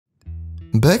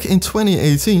Back in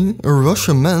 2018, a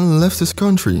Russian man left his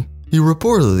country. He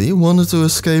reportedly wanted to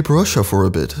escape Russia for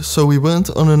a bit, so he went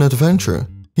on an adventure.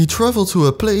 He traveled to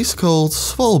a place called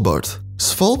Svalbard.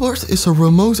 Svalbard is a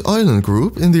remote island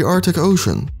group in the Arctic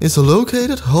Ocean. It's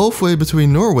located halfway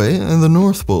between Norway and the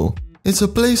North Pole. It's a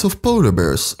place of polar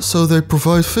bears, so they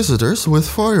provide visitors with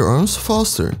firearms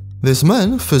faster. This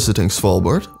man, visiting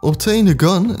Svalbard, obtained a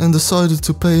gun and decided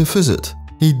to pay a visit.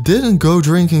 He didn't go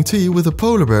drinking tea with a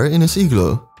polar bear in his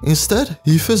igloo. Instead,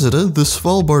 he visited the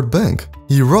Svalbard Bank.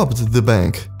 He robbed the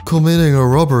bank. Committing a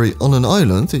robbery on an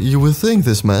island, you would think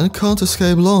this man can't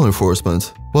escape law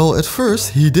enforcement. Well, at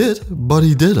first he did, but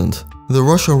he didn't. The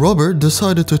Russian robber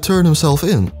decided to turn himself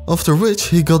in, after which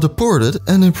he got deported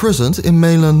and imprisoned in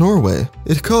mainland Norway.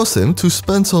 It caused him to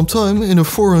spend some time in a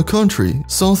foreign country,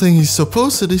 something he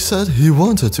supposedly said he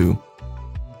wanted to.